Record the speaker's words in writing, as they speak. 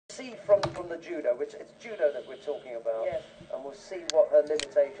See from the judo, which it's judo that we're talking about, yes. And we'll see what her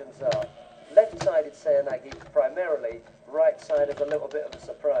limitations are. Left-sided Seoinage primarily, right-sided a little bit of a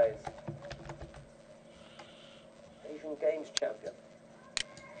surprise. Asian Games champion.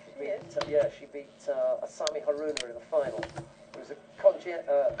 She beat Asami Haruna in the final. It was a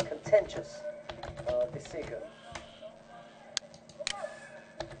contentious decision.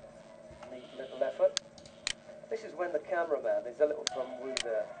 Neat little effort. This is when the cameraman, there's a little from Wu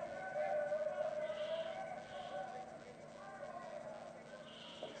there.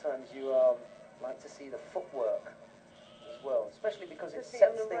 Sometimes you like to see the footwork as well, especially because it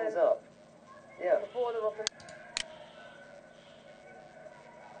sets things up. Yeah. The border of the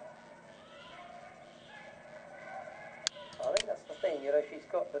I think that's the thing, you know, she's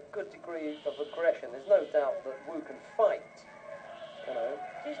got a good degree of aggression. There's no doubt that Wu can fight, you know.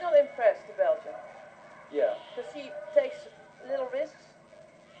 She's not impressed, the Belgian. Yeah. Because she takes little risks.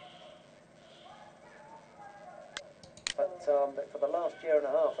 But for the last year and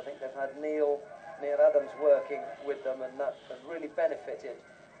a half, I think they've had Neil Adams working with them, and that has really benefited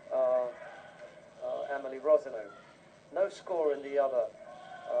Amelie Rosino. No score in the other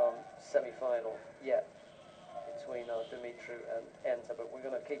semi-final yet between Dumitru and Enter, but we're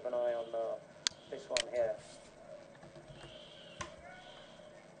going to keep an eye on this one here.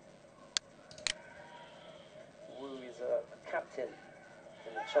 Wu is a captain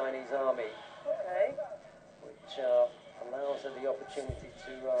in the Chinese army, Okay. which allows her the opportunity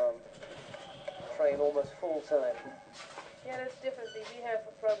to train almost full-time. Yeah, that's different. We have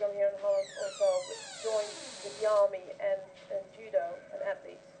a program here in Holland also which joins with the army and judo and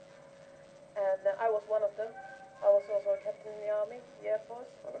athletes. And I was one of them. I was also a captain in the army, the Air Force.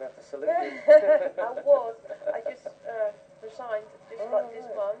 I'm going to have to salute you. I was. I just resigned this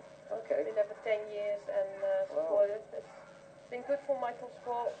month. Okay. Been there for 10 years and supported. Wow. It's been good for my top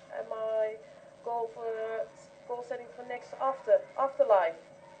score and my goal setting for next afterlife.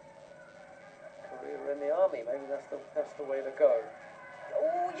 Career in the army, maybe that's the way to go.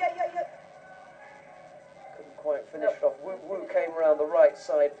 Oh yeah. Couldn't quite finish it off. Wu came around the right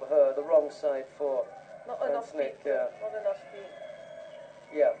side for her, the wrong side for not enough speed. Yeah. Not enough speed.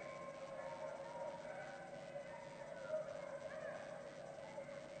 Yeah.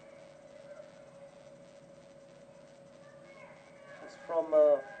 She's from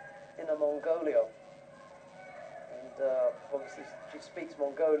Inner Mongolia, and obviously she speaks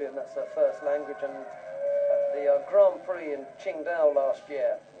Mongolian. That's her first language. And at the Grand Prix in Qingdao last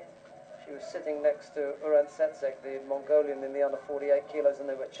year, she was sitting next to Uran Setsek, the Mongolian in the under 48 kilos, and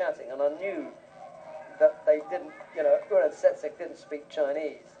they were chatting. And I knew that they didn't, you know, Uran Setsek didn't speak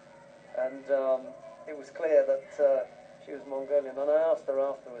Chinese, and it was clear that she was Mongolian. And I asked her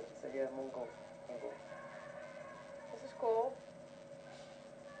afterwards, she said, yeah, Mongol. This is cool.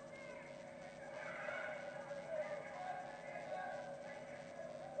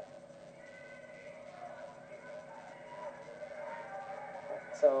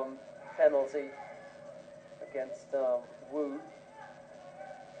 Penalty against Wu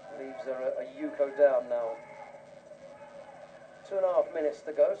leaves her a Yuko down now. 2.5 minutes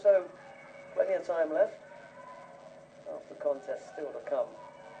to go, so plenty of time left. Half the contest still to come.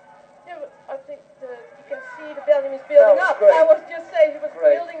 Yeah, but I think you can see the Belgium is building up. Great. I was just saying it was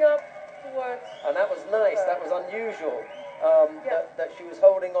building up towards. And that was nice. That was unusual. That she was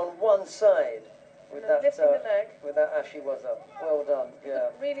holding on one side. With that, lifting the leg. With that Ashiwaza. Well done,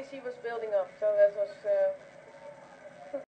 yeah. Really, she was building up, so that was